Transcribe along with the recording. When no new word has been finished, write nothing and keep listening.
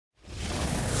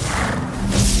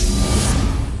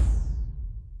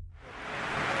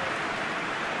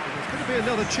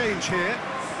another change here.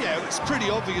 Yeah, it was pretty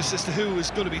obvious as to who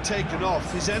was going to be taken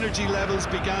off. His energy levels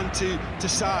began to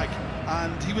sag,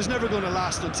 and he was never going to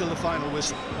last until the final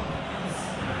whistle.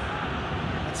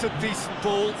 It's a decent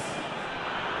ball.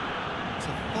 It's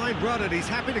a fine run, and he's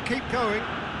happy to keep going.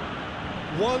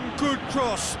 One good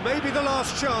cross, maybe the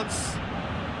last chance.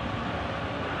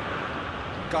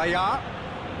 Gaia.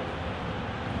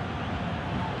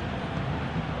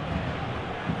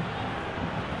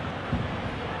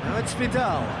 Now it's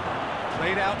Vidal.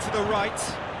 Played out to the right.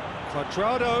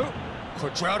 Cuadrado.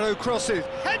 Cuadrado crosses.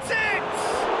 Heads it!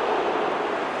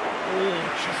 Oh,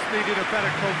 just needed a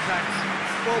better contact.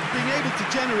 Well, being able to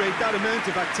generate that amount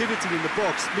of activity in the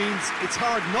box means it's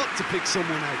hard not to pick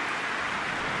someone out.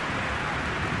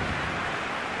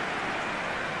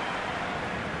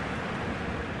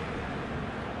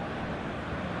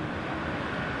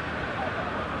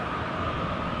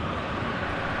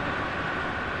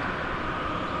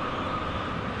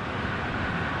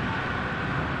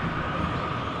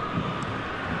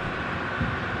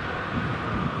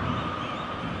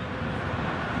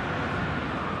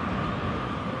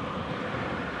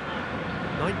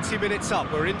 Minutes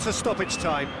up, we're into stoppage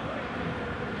time.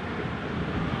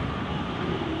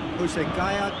 Jose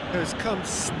Gaia has come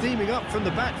steaming up from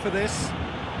the back for this.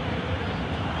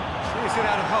 Clears it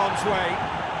out of harm's way.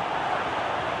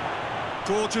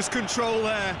 Gorgeous control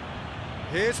there.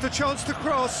 Here's the chance to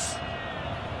cross.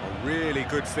 A really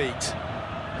good feat.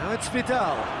 Now it's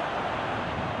Vidal.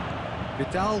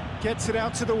 Vidal gets it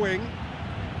out to the wing.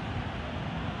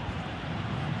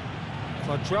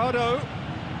 Cuadrado.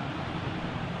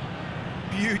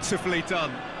 Beautifully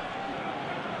done.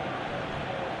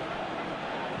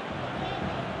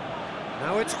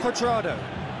 Now it's Cuadrado.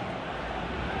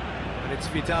 And it's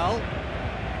Vidal.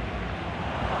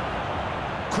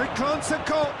 Quick glance at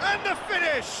goal, and the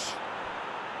finish!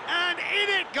 And in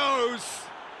it goes!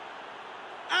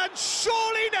 And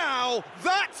surely now,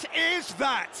 that is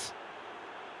that!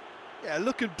 Yeah,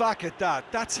 looking back at that,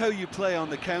 that's how you play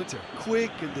on the counter. Quick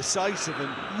and decisive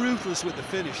and ruthless with the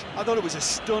finish. I thought it was a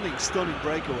stunning, stunning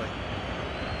breakaway.